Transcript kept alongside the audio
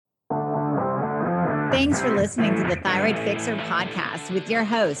Thanks for listening to the Thyroid Fixer podcast with your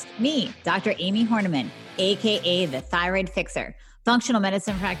host, me, Dr. Amy Horniman, aka the Thyroid Fixer, functional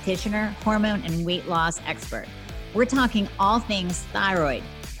medicine practitioner, hormone and weight loss expert. We're talking all things thyroid,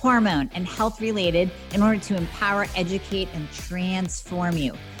 hormone, and health related in order to empower, educate, and transform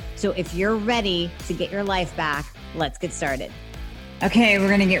you. So if you're ready to get your life back, let's get started. Okay, we're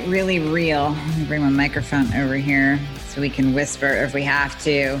going to get really real. Let me bring my microphone over here so we can whisper if we have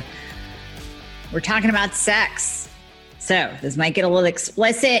to. We're talking about sex. So this might get a little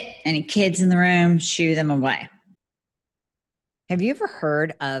explicit. Any kids in the room, shoo them away. Have you ever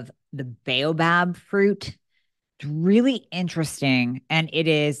heard of the baobab fruit? It's really interesting. And it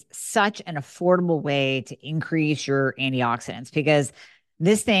is such an affordable way to increase your antioxidants because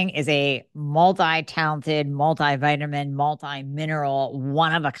this thing is a multi-talented, multivitamin, multi-mineral,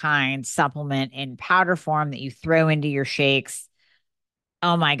 one-of-a-kind supplement in powder form that you throw into your shakes.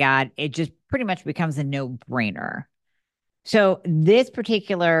 Oh my God, it just pretty much becomes a no-brainer. So this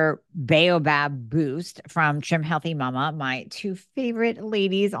particular Baobab Boost from Trim Healthy Mama, my two favorite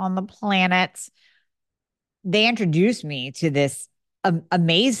ladies on the planet, they introduced me to this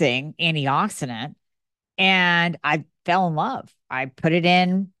amazing antioxidant and I fell in love. I put it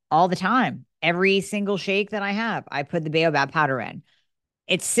in all the time. Every single shake that I have, I put the Baobab powder in.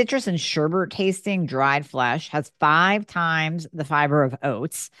 It's citrus and sherbet tasting dried flesh, has 5 times the fiber of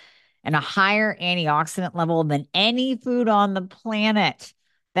oats and a higher antioxidant level than any food on the planet.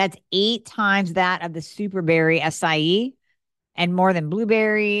 That's 8 times that of the superberry acai and more than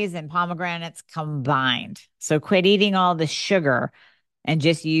blueberries and pomegranates combined. So quit eating all the sugar and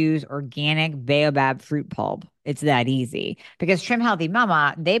just use organic baobab fruit pulp. It's that easy because Trim Healthy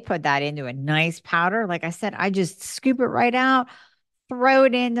Mama, they put that into a nice powder. Like I said, I just scoop it right out, throw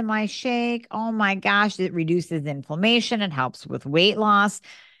it into my shake. Oh my gosh, it reduces inflammation. It helps with weight loss.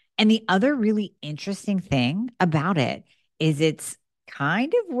 And the other really interesting thing about it is it's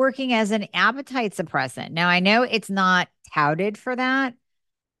kind of working as an appetite suppressant. Now, I know it's not touted for that,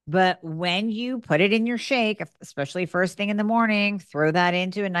 but when you put it in your shake, especially first thing in the morning, throw that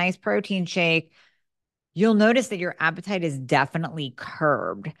into a nice protein shake, you'll notice that your appetite is definitely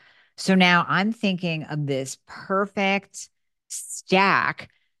curbed. So now I'm thinking of this perfect stack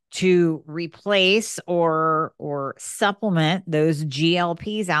to replace or supplement those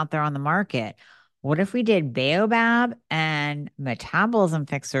GLPs out there on the market. What if we did Baobab and Metabolism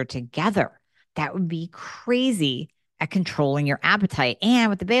Fixer together? That would be crazy at controlling your appetite. And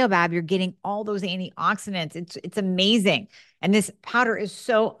with the Baobab, you're getting all those antioxidants. It's amazing. And this powder is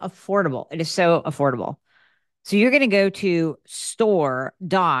so affordable. It is so affordable. So you're going to go to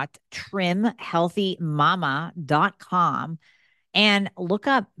store.trimhealthymama.com and look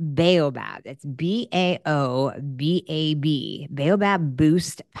up Baobab. It's Baobab, Baobab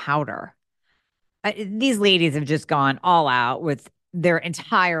Boost Powder. These ladies have just gone all out with their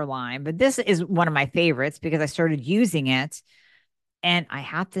entire line, but this is one of my favorites because I started using it. And I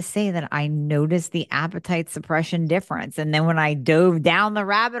have to say that I noticed the appetite suppression difference. And then when I dove down the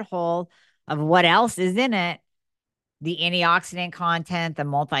rabbit hole of what else is in it, the antioxidant content, the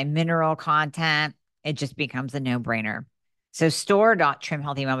multi-mineral content, it just becomes a no-brainer. So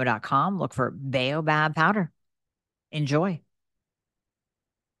store.trimhealthymama.com, look for Baobab powder. Enjoy.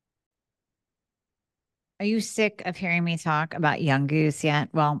 Are you sick of hearing me talk about Young Goose yet?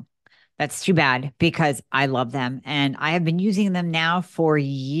 Well, that's too bad because I love them and I have been using them now for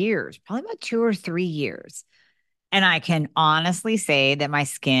years, probably about 2 or 3 years. And I can honestly say that my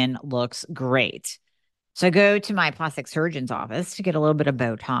skin looks great. So I go to my plastic surgeon's office to get a little bit of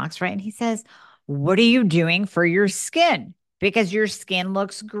Botox, right? And he says, "What are you doing for your skin? Because your skin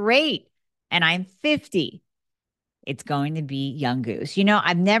looks great." And I'm 50. It's going to be Young Goose. You know,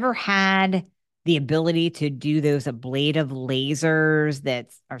 I've never had the ability to do those ablative lasers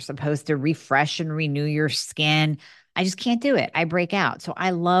that are supposed to refresh and renew your skin. I just can't do it. I break out. So I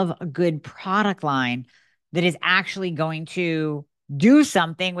love a good product line that is actually going to do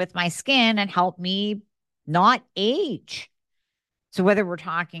something with my skin and help me not age. So whether we're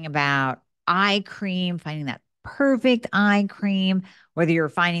talking about eye cream, finding that perfect eye cream, whether you're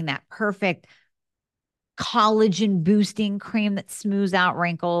finding that perfect collagen boosting cream that smooths out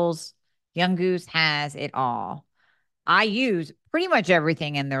wrinkles, Young Goose has it all. I use pretty much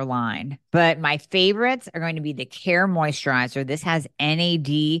everything in their line, but my favorites are going to be the Care Moisturizer. This has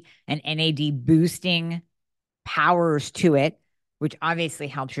NAD and NAD boosting powers to it, which obviously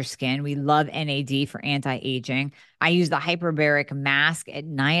helps your skin. We love NAD for anti-aging. I use the hyperbaric mask at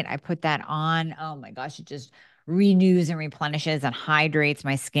night. I put that on. Oh my gosh, it just renews and replenishes and hydrates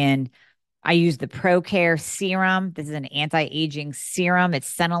my skin. I use the ProCare serum. This is an anti-aging serum.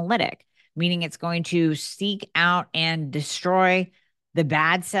 It's senolytic. meaning it's going to seek out and destroy the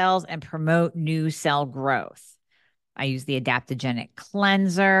bad cells and promote new cell growth. I use the adaptogenic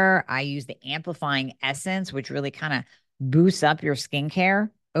cleanser. I use the amplifying essence, which really kind of boosts up your skincare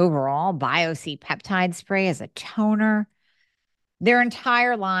overall. BioC peptide spray as a toner. Their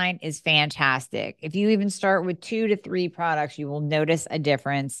entire line is fantastic. If you even start with 2 to 3 products, you will notice a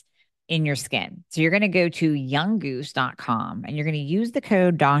difference in your skin. So you're going to go to younggoose.com and you're going to use the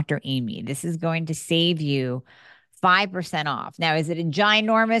code Dr. Amy. This is going to save you 5% off. Now, is it a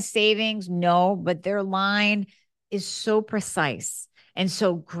ginormous savings? No, but their line is so precise and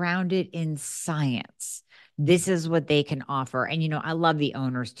so grounded in science. This is what they can offer. And, I love the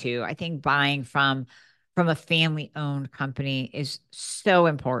owners too. I think buying from a family-owned company is so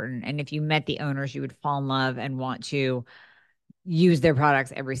important. And if you met the owners, you would fall in love and want to use their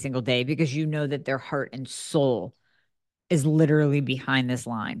products every single day because you know that their heart and soul is literally behind this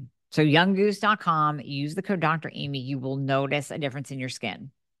line. So younggoose.com, use the code Dr. Amy. You will notice a difference in your skin.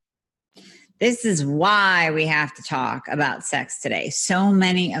 This is why we have to talk about sex today. So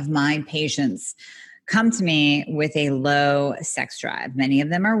many of my patients come to me with a low sex drive. Many of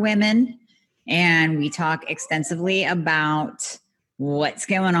them are women. And we talk extensively about what's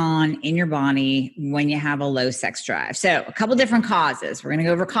going on in your body when you have a low sex drive. So a couple different causes. We're going to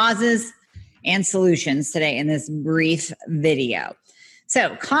go over causes and solutions today in this brief video.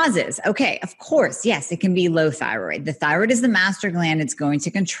 So causes, okay, of course, yes, it can be low thyroid. The thyroid is the master gland. It's going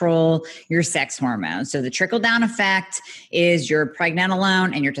to control your sex hormones. So the trickle-down effect is your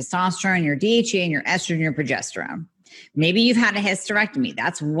pregnenolone and your testosterone, your DHEA and your estrogen, your progesterone. Maybe you've had a hysterectomy.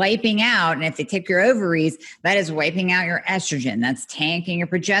 That's wiping out. And if they take your ovaries, that is wiping out your estrogen. That's tanking your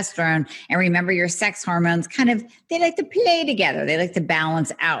progesterone. And remember, your sex hormones they like to play together. They like to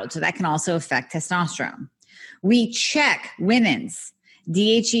balance out. So that can also affect testosterone. We check women's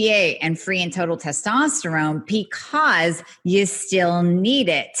DHEA and free and total testosterone because you still need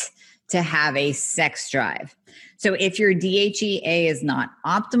it to have a sex drive. So if your DHEA is not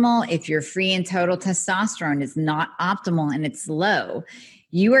optimal, if your free and total testosterone is not optimal and it's low,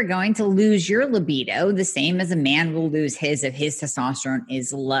 you are going to lose your libido the same as a man will lose his if his testosterone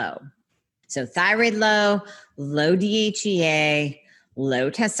is low. So thyroid low, low DHEA,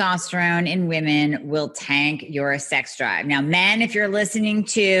 low testosterone in women will tank your sex drive. Now, men, if you're listening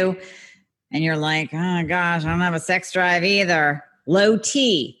to and you're like, oh gosh, I don't have a sex drive either. Low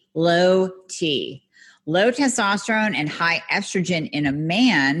T. Low testosterone and high estrogen in a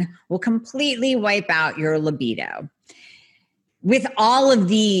man will completely wipe out your libido. With all of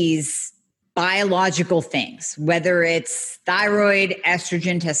these biological things, whether it's thyroid,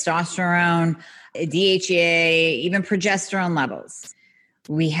 estrogen, testosterone, DHEA, even progesterone levels,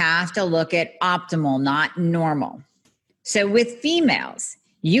 we have to look at optimal, not normal. So with females,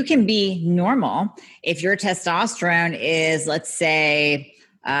 you can be normal if your testosterone is, let's say,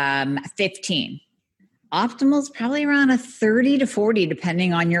 15. Optimal is probably around a 30 to 40,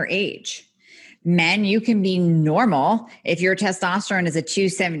 depending on your age. Men, you can be normal if your testosterone is a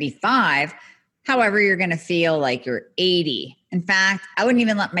 275. However, you're going to feel like you're 80. In fact, I wouldn't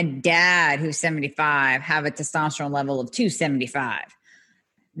even let my dad, who's 75, have a testosterone level of 275.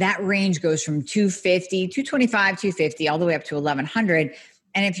 That range goes from 250, 225, 250, all the way up to 1100.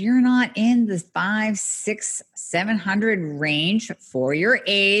 And if you're not in the 500, 600, 700 range for your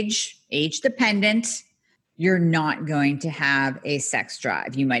age dependent, you're not going to have a sex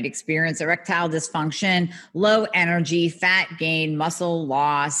drive. You might experience erectile dysfunction, low energy, fat gain, muscle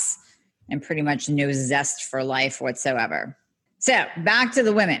loss, and pretty much no zest for life whatsoever. So back to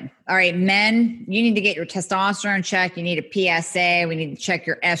the women. All right, men, you need to get your testosterone checked. You need a PSA. We need to check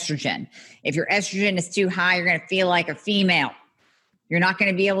your estrogen. If your estrogen is too high, you're going to feel like a female. You're not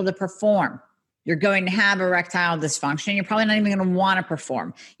going to be able to perform. You're going to have erectile dysfunction. You're probably not even going to want to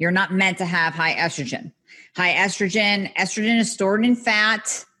perform. You're not meant to have high estrogen. High estrogen is stored in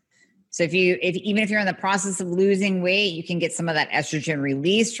fat. So even if you're in the process of losing weight, you can get some of that estrogen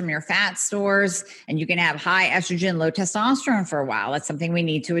released from your fat stores, and you can have high estrogen, low testosterone for a while. That's something we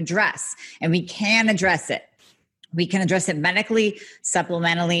need to address, and we can address it. We can address it medically,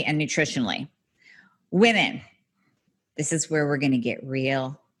 supplementally, and nutritionally. Women, this is where we're going to get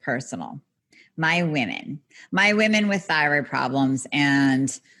real personal. My women with thyroid problems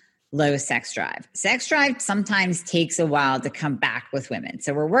and low sex drive. Sex drive sometimes takes a while to come back with women.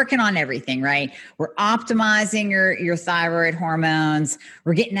 So we're working on everything, right? We're optimizing your thyroid hormones.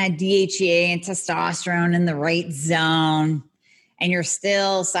 We're getting that DHEA and testosterone in the right zone. And you're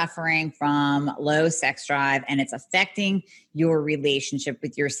still suffering from low sex drive, and it's affecting your relationship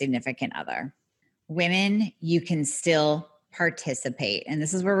with your significant other. Women, you can still participate. And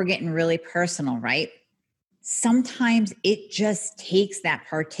this is where we're getting really personal, right? Sometimes it just takes that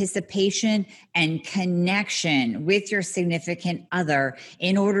participation and connection with your significant other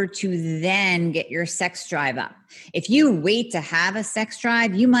in order to then get your sex drive up. If you wait to have a sex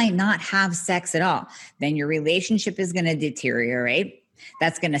drive, you might not have sex at all. Then your relationship is going to deteriorate.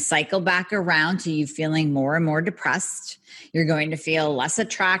 That's going to cycle back around to you feeling more and more depressed. You're going to feel less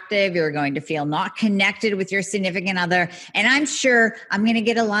attractive. You're going to feel not connected with your significant other. And I'm sure I'm going to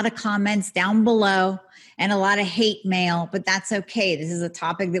get a lot of comments down below and a lot of hate mail, but that's okay. This is a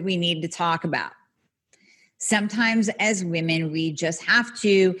topic that we need to talk about. Sometimes as women, we just have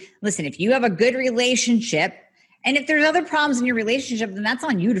to listen. If you have a good relationship, and if there's other problems in your relationship, then that's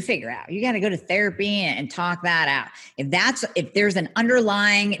on you to figure out. You got to go to therapy and talk that out. If there's an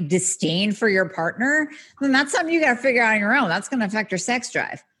underlying disdain for your partner, then that's something you got to figure out on your own. That's going to affect your sex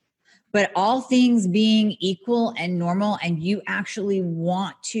drive. But all things being equal and normal, and you actually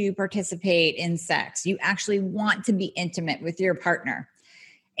want to participate in sex, you actually want to be intimate with your partner,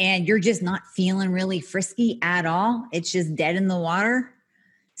 and you're just not feeling really frisky at all, it's just dead in the water.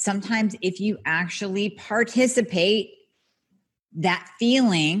 Sometimes if you actually participate, that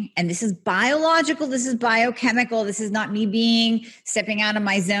feeling, and this is biological, this is biochemical, this is not me stepping out of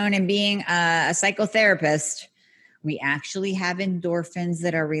my zone and being a psychotherapist. We actually have endorphins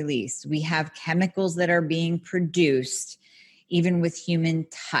that are released. We have chemicals that are being produced, even with human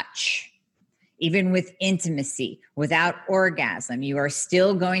touch, even with intimacy, without orgasm. You are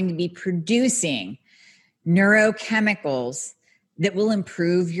still going to be producing neurochemicals that will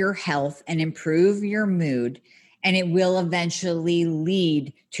improve your health and improve your mood. And it will eventually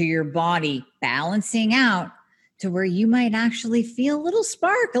lead to your body balancing out to where you might actually feel a little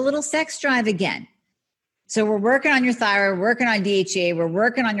spark, a little sex drive again. So we're working on your thyroid, we're working on DHA, we're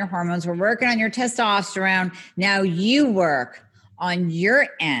working on your hormones, we're working on your testosterone. Now you work on your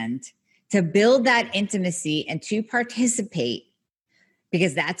end to build that intimacy and to participate,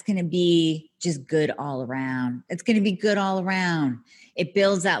 because that's going to be just good all around. It's going to be good all around. It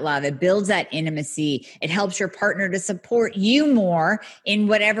builds that love. It builds that intimacy. It helps your partner to support you more in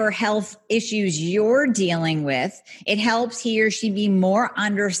whatever health issues you're dealing with. It helps he or she be more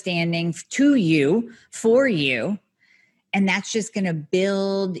understanding to you, for you. And that's just going to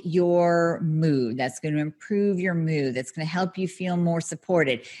build your mood. That's going to improve your mood. That's going to help you feel more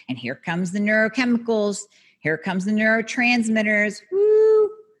supported. And here comes the neurochemicals. Here comes the neurotransmitters.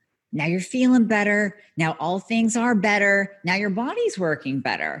 Woo! Now you're feeling better. Now all things are better. Now your body's working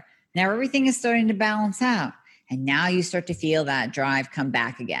better. Now everything is starting to balance out. And now you start to feel that drive come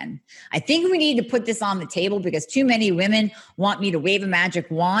back again. I think we need to put this on the table, because too many women want me to wave a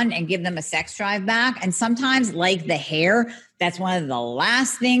magic wand and give them a sex drive back. And sometimes, like the hair, that's one of the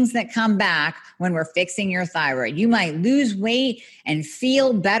last things that come back when we're fixing your thyroid. You might lose weight and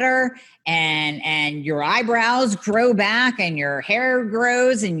feel better, and your eyebrows grow back and your hair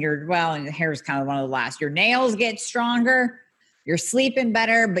grows, and and the hair is kind of one of the last. Your nails get stronger, you're sleeping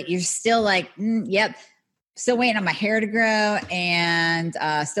better, but you're still like, yep. Still waiting on my hair to grow, and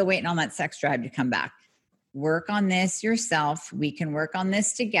still waiting on that sex drive to come back. Work on this yourself. We can work on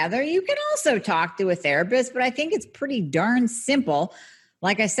this together. You can also talk to a therapist, but I think it's pretty darn simple.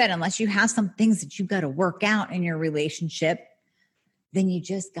 Like I said, unless you have some things that you've got to work out in your relationship, then you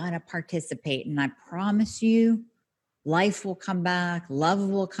just got to participate. And I promise you, life will come back. Love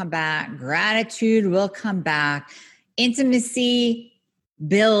will come back. Gratitude will come back. Intimacy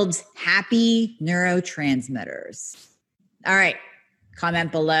builds happy neurotransmitters. All right.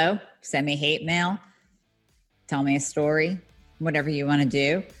 Comment below. Send me hate mail. Tell me a story. Whatever you want to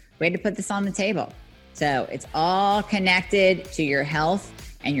do. Way to put this on the table. So it's all connected to your health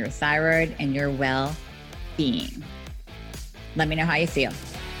and your thyroid and your well-being. Let me know how you feel.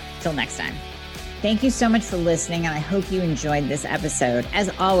 Till next time. Thank you so much for listening, and I hope you enjoyed this episode. As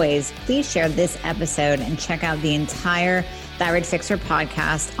always, please share this episode and check out the entire Thyroid Fixer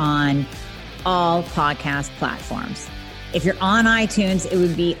podcast on all podcast platforms. If you're on iTunes, it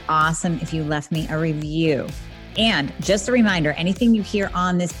would be awesome if you left me a review. And just a reminder, anything you hear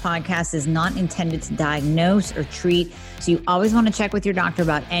on this podcast is not intended to diagnose or treat. So you always want to check with your doctor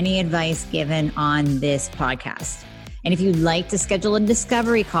about any advice given on this podcast. And if you'd like to schedule a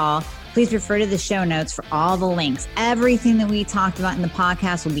discovery call, please refer to the show notes for all the links. Everything that we talked about in the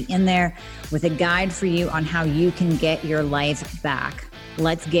podcast will be in there with a guide for you on how you can get your life back.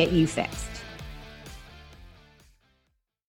 Let's get you fixed.